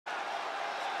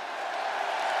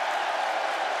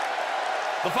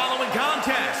The following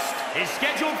contest is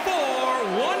scheduled for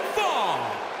one fall,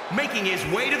 making his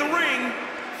way to the ring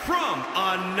from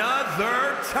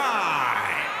another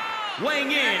time.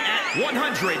 Weighing in at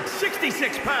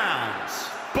 166 pounds,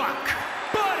 Buck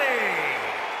Buddy.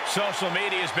 Social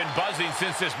media has been buzzing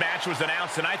since this match was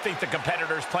announced, and I think the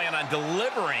competitors plan on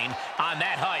delivering on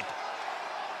that hype.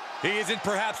 He is in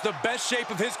perhaps the best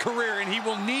shape of his career, and he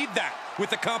will need that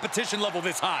with the competition level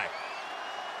this high.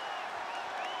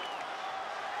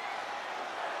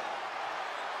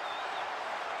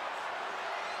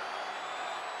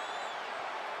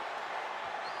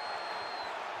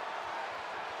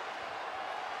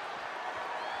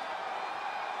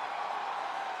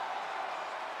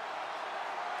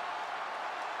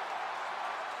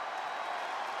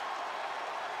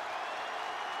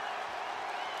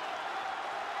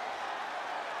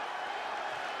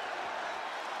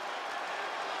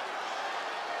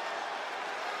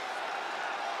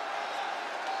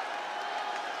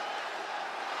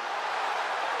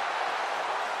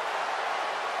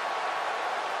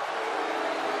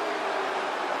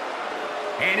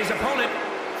 And his opponent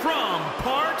from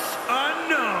parts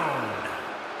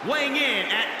unknown, weighing in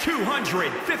at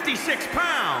 256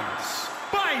 pounds,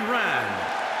 Byron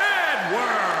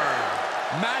Edward.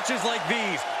 Matches like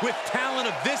these, with talent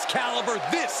of this caliber,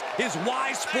 this is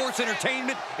why sports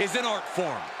entertainment is an art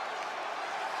form.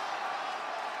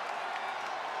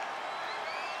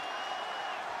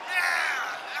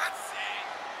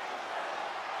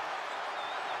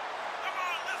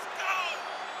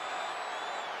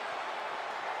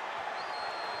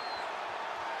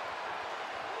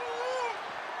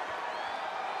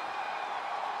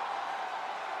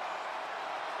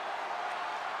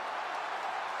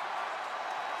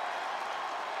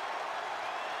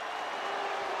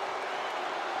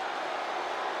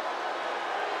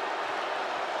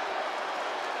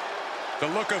 The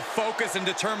look of focus and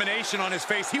determination on his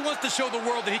face. He wants to show the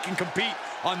world that he can compete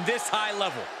on this high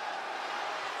level.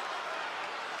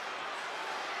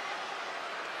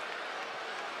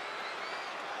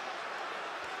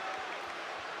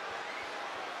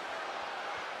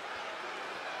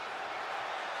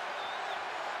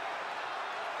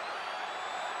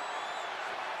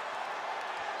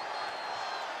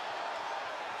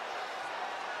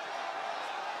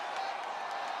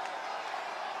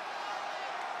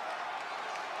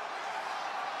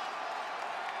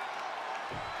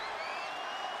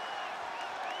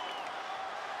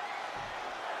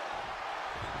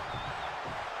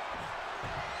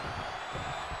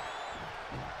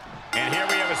 And here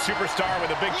we have a superstar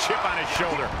with a big chip on his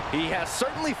shoulder. He has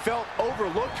certainly felt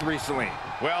overlooked recently.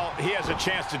 Well, he has a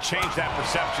chance to change that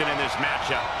perception in this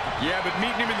matchup. Yeah, but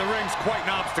meeting him in the ring's quite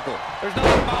an obstacle. There's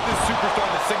nothing about this superstar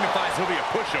that signifies he'll be a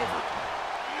pushover.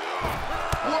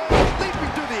 Whoa,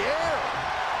 leaping through the air.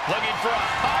 Looking for a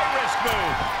high-risk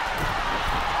move.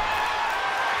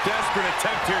 Desperate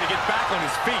attempt here to get back on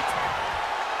his feet.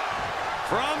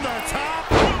 From the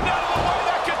top. Moved out of the way.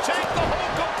 That could change the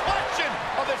whole complexion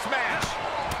of this match.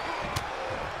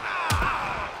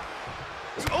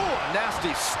 Oh, a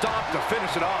nasty stop to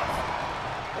finish it off.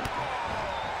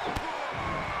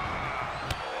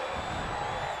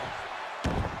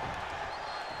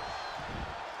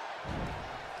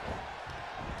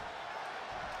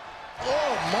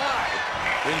 Oh, my.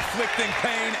 Inflicting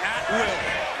pain at will.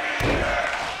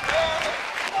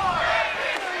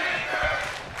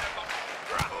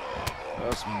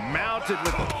 Just mounted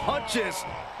with punches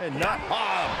and not...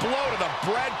 Ah, blow to the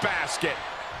breadbasket.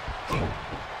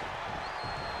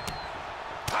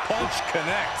 Punch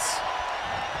connects.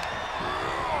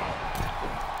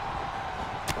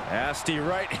 Nasty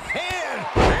right hand.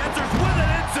 Answers with an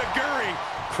enziguri.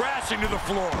 Crashing to the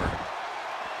floor.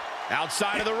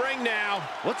 Outside of the ring now.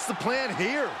 What's the plan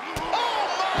here? Oh,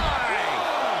 my!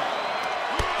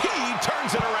 He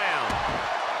turns it around.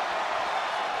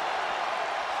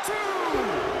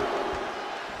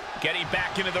 Getting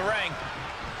back into the ring.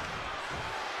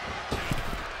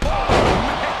 Oh,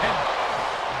 man.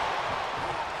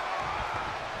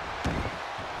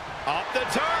 Up the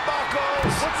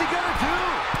turnbuckles. What's he gonna do?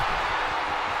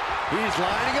 He's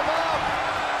lining him up.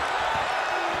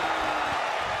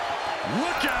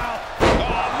 Look out.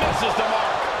 Oh, misses the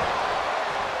mark.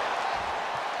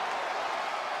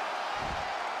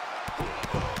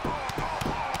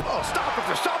 Oh, stop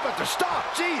after stop after stop.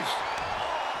 Jeez.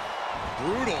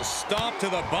 Brutal stomp to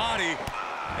the body.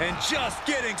 And just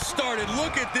getting started.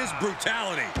 Look at this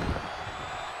brutality.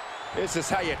 This is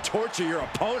how you torture your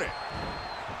opponent.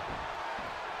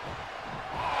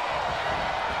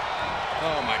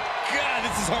 Oh, my God.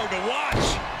 This is hard to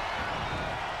watch.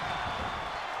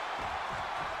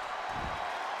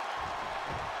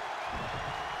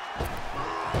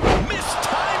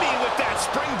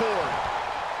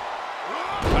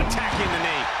 attacking the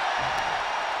knee.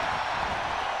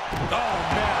 Oh,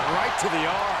 man, right to the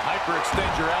arm.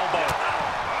 Hyperextend your elbow.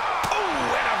 Oh,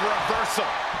 and a reversal.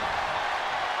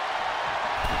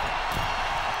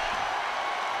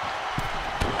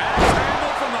 Axe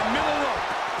handle from the middle rope.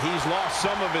 He's lost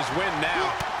some of his wind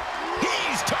now.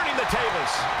 He's turning the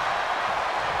tables.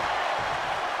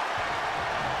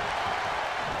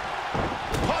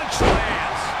 Punch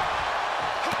lands.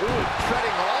 Ooh,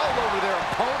 treading all over their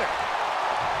opponent.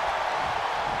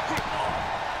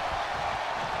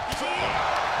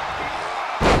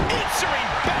 Answering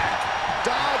back.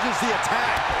 Dodges the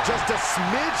attack, just a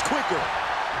smidge quicker.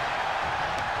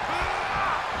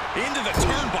 Into the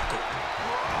turnbuckle.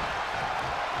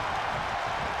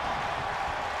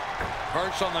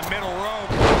 Perch on the middle rope.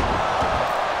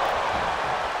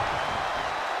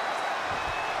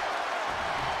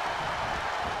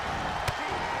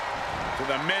 To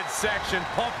the midsection,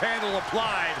 pump handle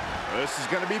applied. This is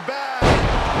going to be bad.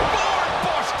 Board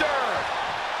buster.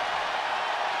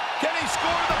 Can he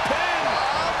score the pin?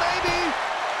 Maybe.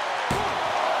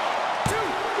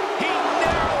 He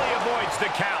narrowly avoids the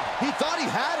count. He thought he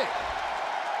had it.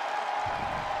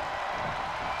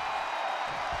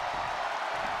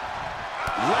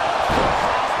 Left foot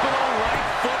hospital, right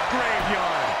foot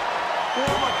graveyard.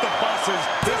 Warm up the buses.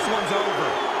 This one's over.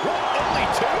 What, only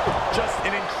two? Just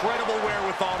an incredible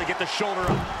wherewithal to get the shoulder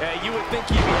up. You would think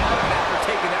he'd be out of it after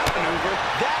taking that maneuver.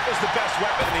 That was the best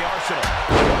weapon in the arsenal.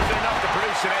 It wasn't enough to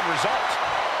produce an end result.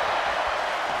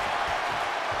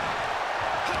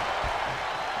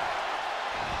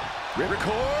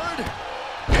 Ripcord.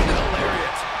 Into the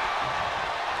lariat.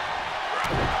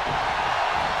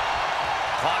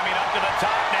 Climbing up to the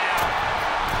top now.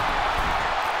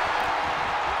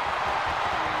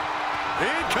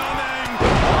 Incoming.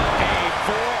 A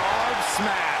forearm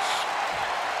smash.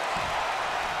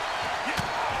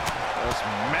 Just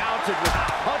mounted with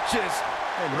punches.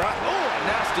 And right, oh, a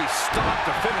nasty stop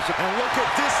to finish it. And look at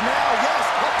this now. Yes,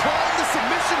 applying the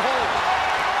submission hold.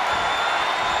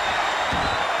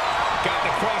 Got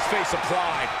the crossface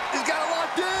applied. He's got it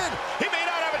locked in. He may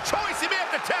not have a choice. He may have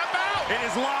to tap out. It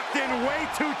is locked in way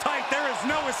too tight. There is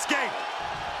no escape.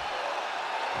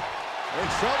 In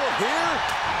trouble here.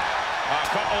 A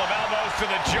couple of elbows to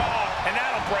the jaw, and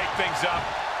that'll break things up.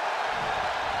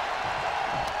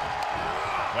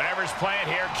 Whatever's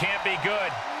playing here can't be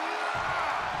good.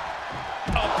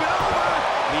 Up and over.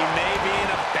 He may be in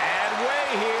a bad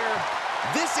way here.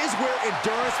 This is where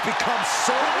endurance becomes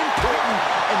so important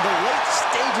in the late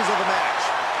stages of the match.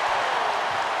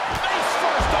 Face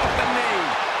first off the knee.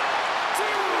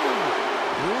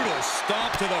 Brutal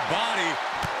stomp to the body.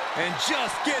 And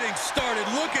just getting started.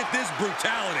 Look at this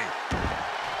brutality.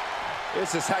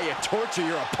 This is how you torture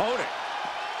your opponent.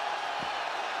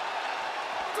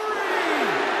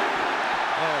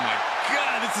 Oh my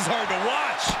God, this is hard to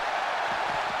watch.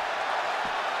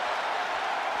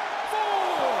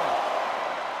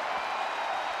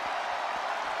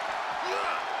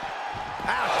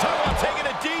 Talk about taking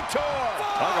a detour.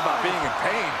 Talk about being in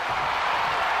pain.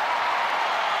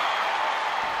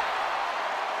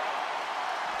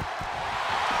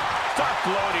 Stop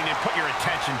gloating and put your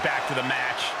attention back to the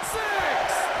match. 6.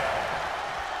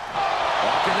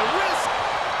 Walking the wrist.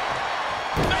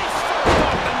 Face first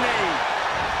off the knee.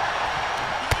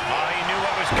 Oh, he knew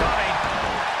what was coming.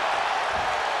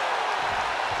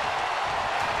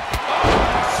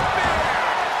 Oh, spear.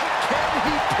 Can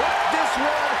he put this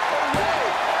one away?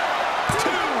 2.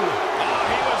 Oh,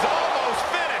 he was almost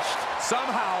finished.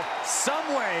 Somehow, some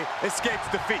way, escapes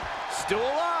defeat. Still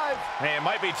alive. Hey, it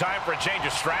might be time for a change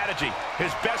of strategy.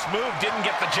 His best move didn't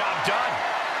get the job done.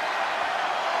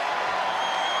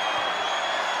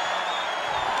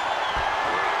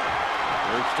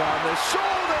 Perched on the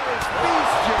shoulders.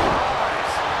 Feast your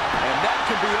eyes. And that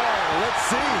could be all. Let's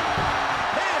see.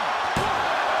 Pin.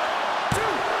 2.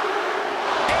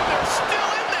 And they're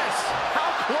still in this.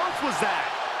 How close was that?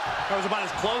 That was about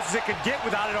as close as it could get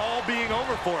without it all being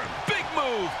over for him. Big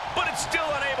move, but it's still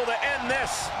unable to end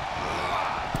this.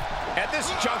 At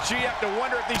this juncture, you have to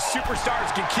wonder if these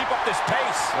superstars can keep up this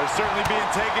pace. They're certainly being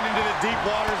taken into the deep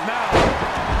waters now.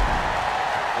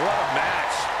 What a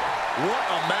match. What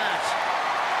a match.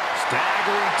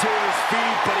 Staggering to his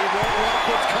feet, but he won't like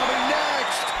what's coming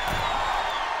next.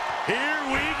 Here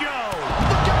we go.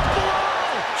 Look out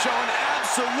below. Showing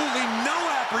absolutely no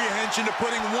apprehension to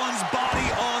putting one's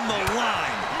body on the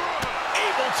line.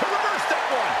 Able to reverse that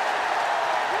one.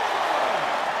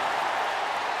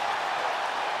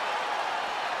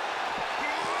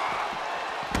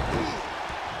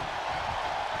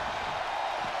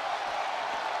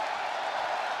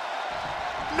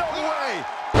 No way.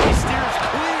 He steers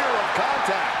clear of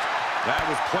contact.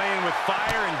 playing with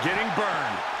fire and getting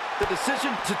burned. The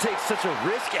decision to take such a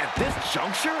risk at this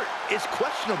juncture is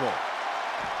questionable.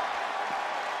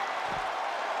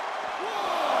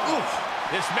 Oof.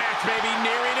 This match may be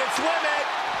nearing its limit.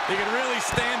 He can really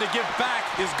stand to give back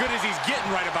as good as he's getting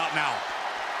right about now.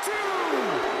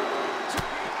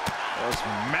 Just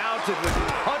mounted with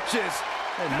punches.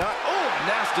 And not, oh, a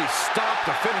nasty stop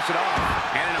to finish it off.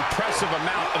 And an impressive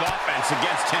amount of offense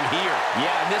against him here.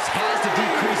 Yeah, and this has to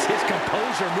decrease his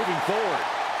composure moving forward.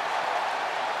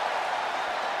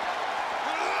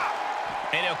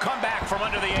 And he'll come back from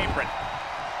under the apron.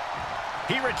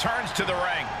 He returns to the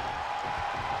ring.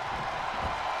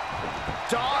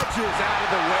 Dodges out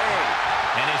of the way.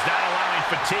 And he's not allowing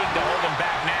fatigue to hold him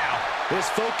back now. His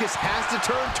focus has to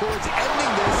turn towards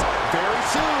ending this very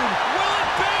soon. Will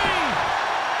it be?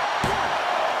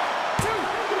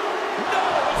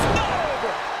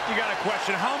 You got a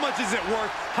question, how much is it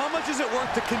worth? How much is it worth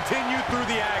to continue through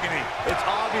the agony? It's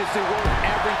obviously worth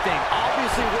everything.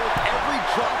 Obviously worth every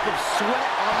drop of sweat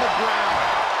on the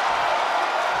ground.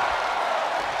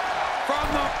 From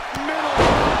the middle,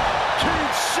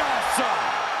 Kinshasa.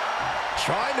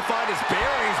 Trying to find his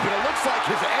bearings, but it looks like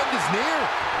his end is near.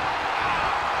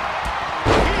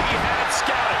 He had it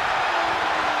scouted.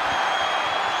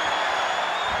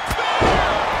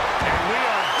 And we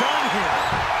are done here.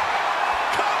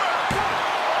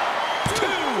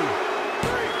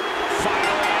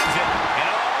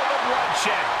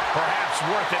 Perhaps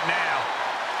worth it now.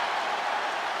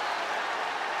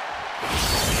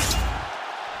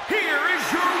 Here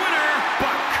is your winner,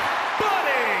 Buck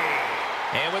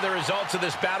Buddy. And with the results of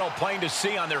this battle plain to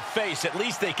see on their face, at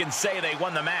least they can say they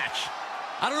won the match.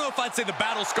 I don't know if I'd say the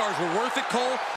battle scars were worth it, Cole,